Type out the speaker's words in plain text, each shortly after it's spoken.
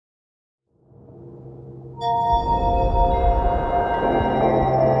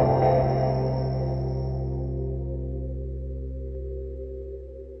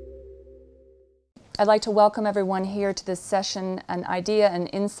I'd like to welcome everyone here to this session, An Idea and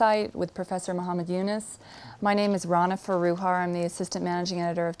Insight with Professor Muhammad Yunus. My name is Rana Faruhar. I'm the Assistant Managing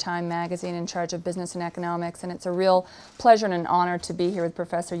Editor of Time Magazine in charge of business and economics, and it's a real pleasure and an honor to be here with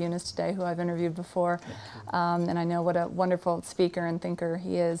Professor Yunus today, who I've interviewed before, and I know what a wonderful speaker and thinker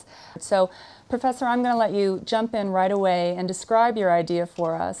he is. So, Professor, I'm going to let you jump in right away and describe your idea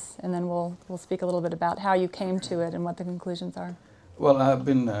for us, and then we'll speak a little bit about how you came to it and what the conclusions are. Well, I've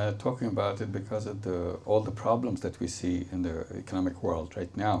been talking about it because of all the problems that we see in the economic world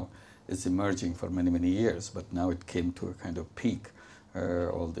right now. Is emerging for many, many years, but now it came to a kind of peak.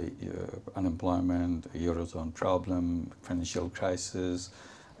 All the unemployment, Eurozone problem, financial crisis,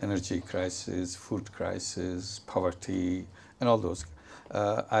 energy crisis, food crisis, poverty, and all those.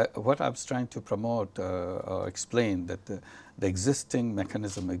 What I was trying to promote or explain that the existing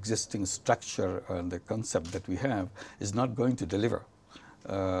mechanism, existing structure, and the concept that we have is not going to deliver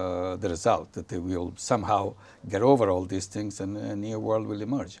the result, that they will somehow get over all these things and a new world will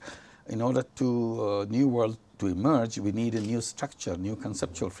emerge. In order to new world to emerge, we need a new structure, new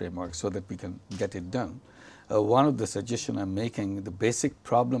conceptual framework so that we can get it done. One of the suggestions I'm making, the basic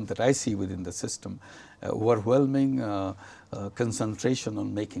problem that I see within the system, overwhelming concentration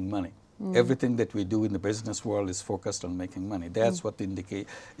on making money. Everything that we do in the business world is focused on making money. That's what the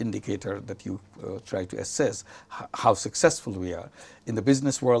indicator that you try to assess how successful we are. In the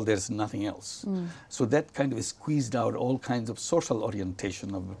business world, there's nothing else. So that kind of squeezed out all kinds of social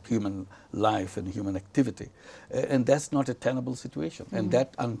orientation of human life and human activity. And that's not a tenable situation. And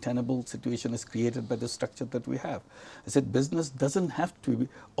that untenable situation is created by the structure that we have. I said business doesn't have to be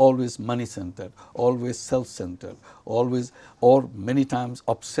always money-centered, always self-centered, always or many times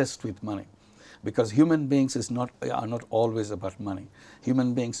obsessed with money. Because human beings are not always about money.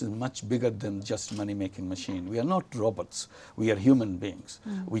 Human beings is much bigger than just money-making machine. We are not robots. We are human beings.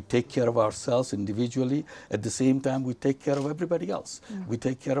 We take care of ourselves individually. At the same time, we take care of everybody else. We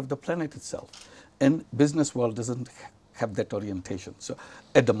take care of the planet itself. And business world doesn't have that orientation. So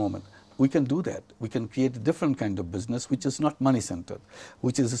at the moment, we can do that. We can create a different kind of business which is not money-centered,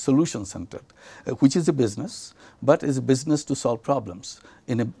 which is a solution-centered, which is a business, but is a business to solve problems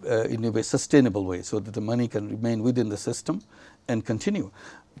in a sustainable way so that the money can remain within the system and continue.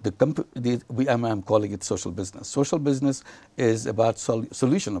 I'm calling it social business. Social business is about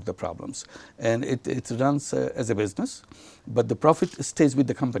solution of the problems, and it runs as a business, but the profit stays with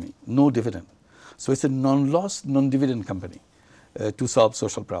the company, no dividend. So it's a non-loss, non-dividend company. To solve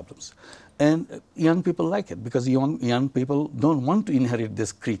social problems. And young people like it because young people don't want to inherit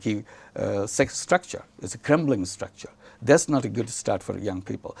this creaky structure. It's a crumbling structure. That's not a good start for young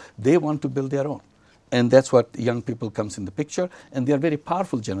people. They want to build their own. And that's what young people comes in the picture, and they are a very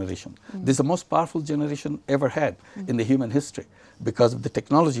powerful generation. This is the most powerful generation ever had in the human history because of the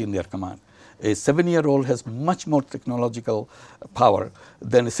technology in their command. A 7-year-old has much more technological power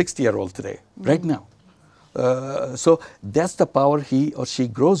than a 60-year-old today, right now. So that's the power he or she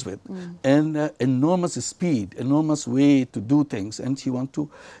grows with, and enormous speed, enormous way to do things, and he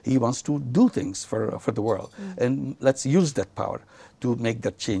wants to do things for the world, and let's use that power to make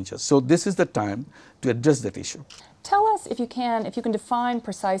that changes. So this is the time to address that issue. Tell us, if you can define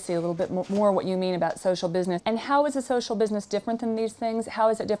precisely a little bit more what you mean about social business, and how is a social business different than these things? How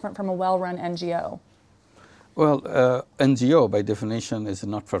is it different from a well-run NGO? Well, NGO by definition is a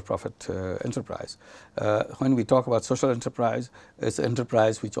not-for-profit enterprise. When we talk about social enterprise, it's an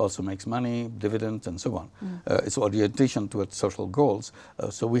enterprise which also makes money, dividends, and so on. It's orientation towards social goals.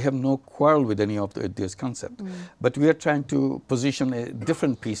 So we have no quarrel with any of these concepts. But we are trying to position a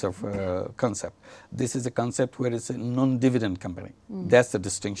different piece of concept. This is a concept where it's a non-dividend company. That's the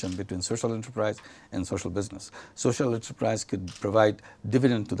distinction between social enterprise and social business. Social enterprise could provide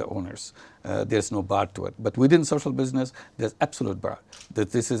dividend to the owners. There's no bar to it. But within social business, there's absolute bar.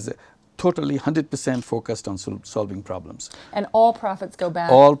 That this is totally 100% focused on solving problems. And all profits go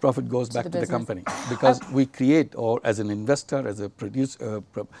back. All profit goes back to the business. company because we create, or as an investor, as a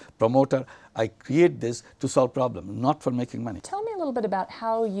promoter, I create this to solve problems, not for making money. Tell me a little bit about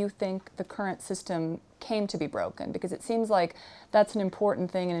how you think the current system came to be broken, because it seems like that's an important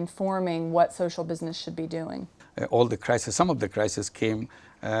thing in informing what social business should be doing. All the crises, some of the crises came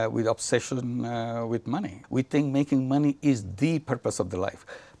with obsession with money. We think making money is the purpose of the life.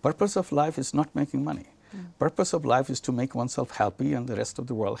 Purpose of life is not making money. Purpose of life is to make oneself happy and the rest of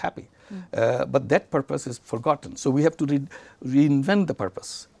the world happy. But that purpose is forgotten. So we have to reinvent the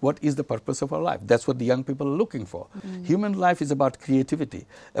purpose. What is the purpose of our life? That's what the young people are looking for. Human life is about creativity,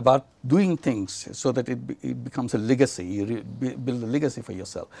 about doing things so that it becomes a legacy. You build a legacy for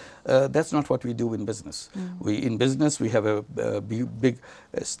yourself. That's not what we do in business. In business, we have a big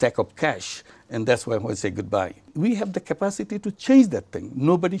stack of cash, And that's why I say goodbye. We have the capacity to change that thing.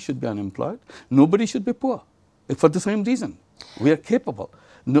 Nobody should be unemployed. Nobody should be poor. For the same reason. We are capable.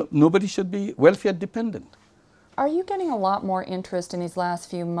 Nobody should be welfare dependent. Are you getting a lot more interest in these last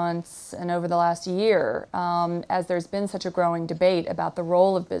few months and over the last year, as there's been such a growing debate about the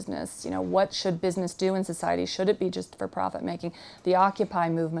role of business? You know, what should business do in society? Should it be just for profit making? The Occupy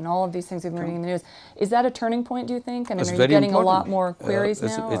movement, all of these things we've been reading in the news. Is that a turning point, do you think? And are you getting a lot more queries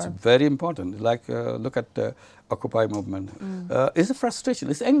now? It's very important. Like, look at the Occupy movement. It's a frustration,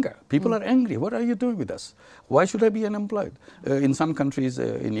 it's anger. People are angry. What are you doing with us? Why should I be unemployed? In some countries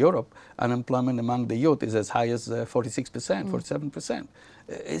in Europe, unemployment among the youth is as high as 46%, 47%.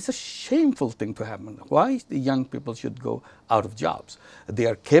 It's a shameful thing to happen. Why the young people should go out of jobs? They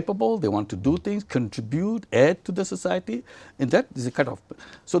are capable, they want to do things, contribute, add to the society, and that is a cutoff.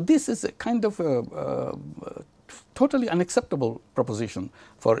 So this is a kind of totally unacceptable proposition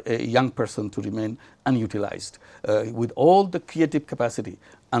for a young person to remain unutilized with all the creative capacity.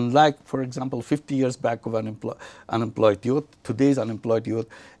 Unlike, for example, 50 years back of unemployed youth, today's unemployed youth,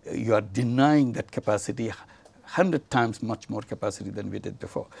 you are denying that capacity 100 times much more capacity than we did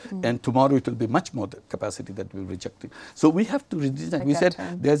before. And tomorrow it will be much more capacity that we'll reject. So we have to redesign. Like we said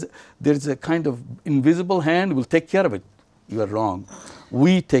there's a kind of invisible hand will take care of it. You are wrong.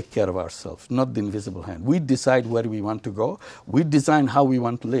 We take care of ourselves, not the invisible hand. We decide where we want to go. We design how we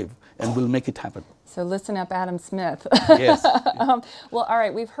want to live, and we'll make it happen. So listen up, Adam Smith. Yes. Well, all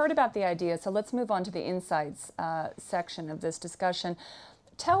right, we've heard about the idea, so let's move on to the insights section of this discussion.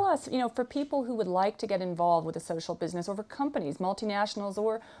 Tell us, you know, for people who would like to get involved with a social business, or for companies, multinationals,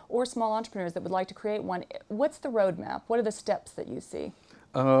 or small entrepreneurs that would like to create one, what's the roadmap? What are the steps that you see?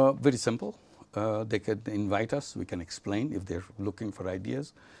 Very simple. They can invite us. We can explain if they're looking for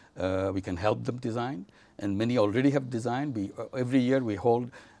ideas. We can help them design. And many already have designed. Every year we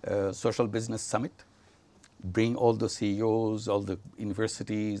hold a social business summit. Bring all the CEOs, all the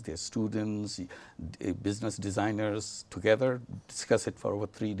universities, their students, business designers together, discuss it for over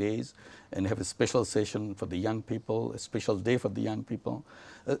 3 days, and have a special session for the young people, a special day for the young people.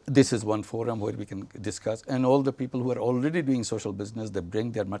 This is one forum where we can discuss. And all the people who are already doing social business, they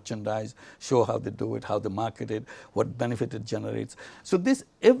bring their merchandise, show how they do it, how they market it, what benefit it generates. So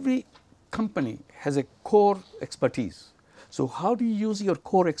every company has a core expertise. So how do you use your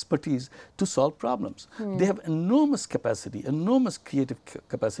core expertise to solve problems? They have enormous capacity, enormous creative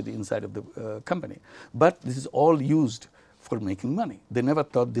capacity inside of the company. But this is all used for making money. They never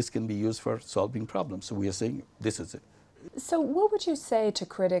thought this can be used for solving problems. So we are saying this is it. So what would you say to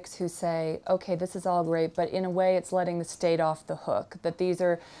critics who say, okay, this is all great, but in a way it's letting the state off the hook, that these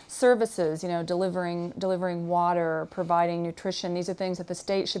are services, you know, delivering water, providing nutrition, these are things that the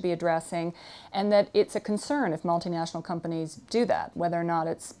state should be addressing, and that it's a concern if multinational companies do that, whether or not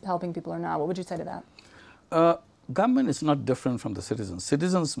it's helping people or not. What would you say to that? Government is not different from the citizens.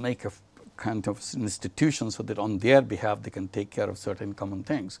 Citizens make a kind of institution so that on their behalf they can take care of certain common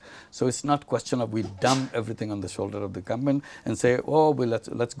things. So it's not question of we dump everything on the shoulder of the government and say, oh, well,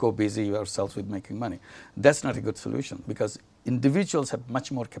 let's go busy ourselves with making money. That's not a good solution, because individuals have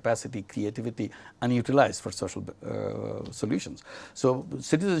much more capacity, creativity, unutilized for social solutions. So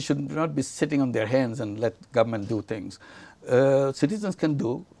citizens should not be sitting on their hands and let government do things. Citizens can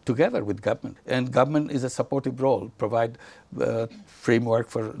do together with government, and government is a supportive role, provide framework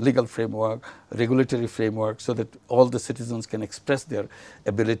for legal framework, regulatory framework, so that all the citizens can express their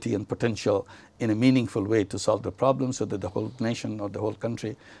ability and potential in a meaningful way to solve the problem, so that the whole nation or the whole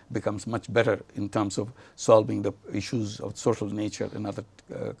country becomes much better in terms of solving the issues of social nature and other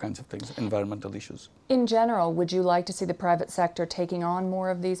kinds of things, environmental issues. In general, would you like to see the private sector taking on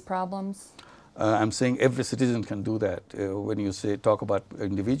more of these problems? I'm saying every citizen can do that. When you talk about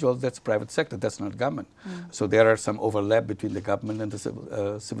individuals, that's private sector, that's not government. So there are some overlap between the government and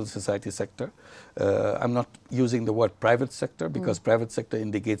the civil society sector. I'm not using the word private sector because private sector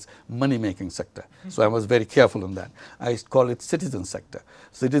indicates money-making sector. So I was very careful on that. I call it citizen sector.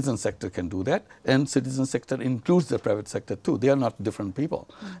 Citizen sector can do that, and citizen sector includes the private sector too. They are not different people.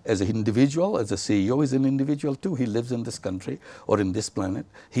 As an individual, as a CEO is an individual too. He lives in this country or in this planet.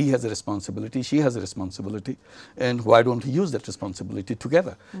 He has a responsibility. She has a responsibility, and why don't we use that responsibility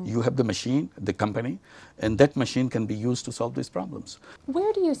together? You have the machine, the company, and that machine can be used to solve these problems.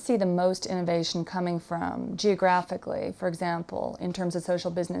 Where do you see the most innovation coming from geographically, for example, in terms of social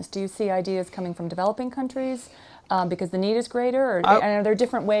business? Do you see ideas coming from developing countries because the need is greater, or are there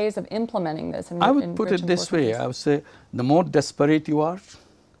different ways of implementing this? I would put it this way. I would say the more desperate you are,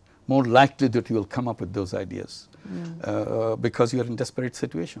 more likely that you will come up with those ideas. Because you are in desperate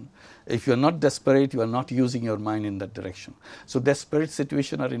situation. If you are not desperate, you are not using your mind in that direction. So desperate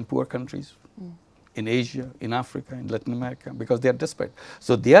situations are in poor countries, in Asia, in Africa, in Latin America, because they are desperate.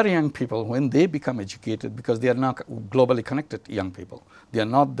 So their young people, when they become educated, because they are now globally connected young people, they are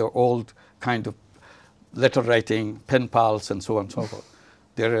not the old kind of letter writing, pen pals, and so on and so forth.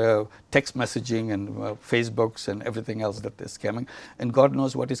 They're text messaging and Facebooks and everything else that is coming, and God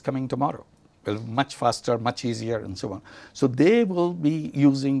knows what is coming tomorrow. Well, much faster, much easier, and so on. So they will be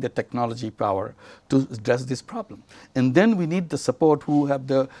using the technology power to address this problem. And then we need the support who have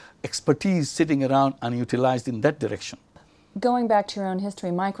the expertise sitting around unutilized in that direction. Going back to your own history,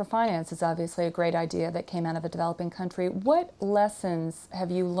 microfinance is obviously a great idea that came out of a developing country. What lessons have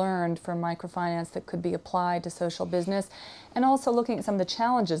you learned from microfinance that could be applied to social business? And also looking at some of the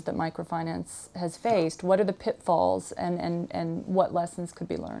challenges that microfinance has faced, what are the pitfalls and what lessons could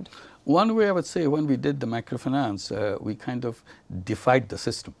be learned? One way I would say, when we did the microfinance, we kind of defied the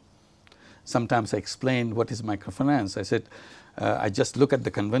system. Sometimes I explained what is microfinance. I said, I just look at the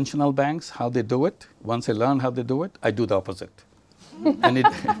conventional banks, how they do it. Once I learn how they do it, I do the opposite. and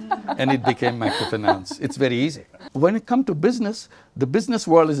it became microfinance. It's very easy. When it comes to business, the business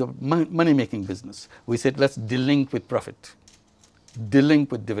world is a money-making business. We said, let's delink with profit,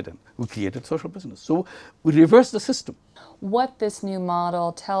 delink with dividend. We created social business. So we reversed the system. What this new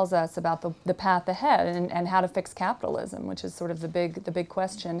model tells us about the path ahead and how to fix capitalism, which is sort of the big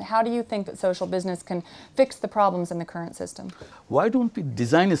question. How do you think that social business can fix the problems in the current system? Why don't we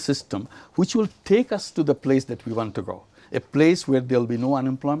design a system which will take us to the place that we want to go? A place where there will be no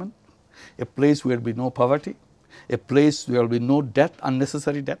unemployment, a place where there will be no poverty, a place where there will be no debt,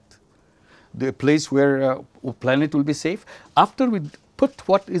 unnecessary debt, the place where our planet will be safe. After we put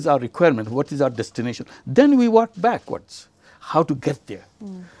what is our requirement, what is our destination, then we work backwards, how to get there.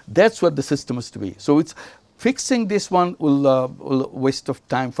 That's what the system is to be. So it's fixing this one will waste of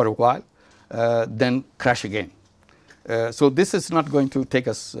time for a while, then crash again. So this is not going to take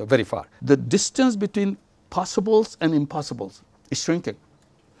us very far. The distance between possibles and impossibles is shrinking.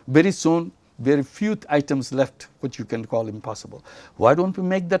 Very soon, very few items left which you can call impossible. Why don't we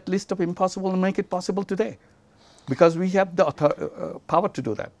make that list of impossible and make it possible today? Because we have the power to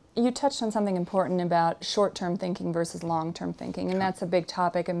do that. You touched on something important about short-term thinking versus long-term thinking, and that's a big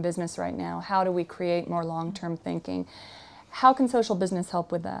topic in business right now. How do we create more long-term thinking? How can social business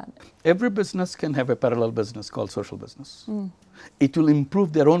help with that? Every business can have a parallel business called social business. It will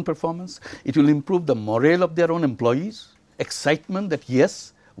improve their own performance. It will improve the morale of their own employees, excitement that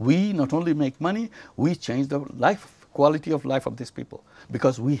yes, we not only make money, we change the quality of life of these people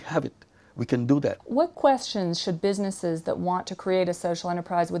because we have it. We can do that. What questions should businesses that want to create a social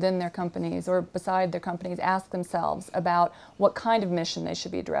enterprise within their companies or beside their companies ask themselves about what kind of mission they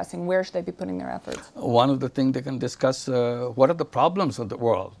should be addressing? Where should they be putting their efforts? One of the things they can discuss, what are the problems of the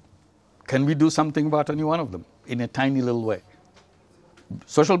world? Can we do something about any one of them in a tiny little way?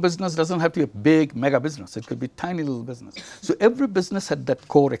 Social business doesn't have to be a big mega business. It could be tiny little business. So every business had that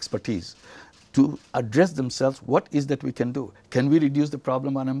core expertise to address themselves. What is that we can do? Can we reduce the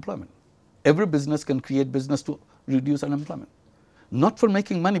problem of unemployment? Every business can create business to reduce unemployment. Not for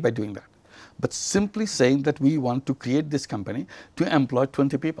making money by doing that, but simply saying that we want to create this company to employ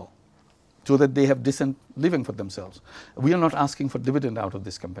 20 people so that they have decent living for themselves. We are not asking for dividend out of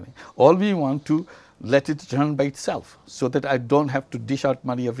this company. All we want to let it run by itself so that I don't have to dish out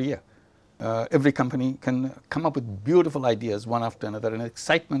money every year. Every company can come up with beautiful ideas one after another, and the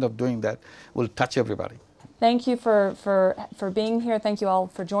excitement of doing that will touch everybody. Thank you for being here. Thank you all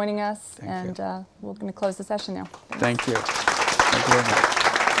for joining us. Thank you. We're going to close the session now. Thank you. Thank you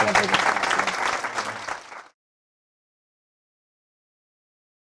very much.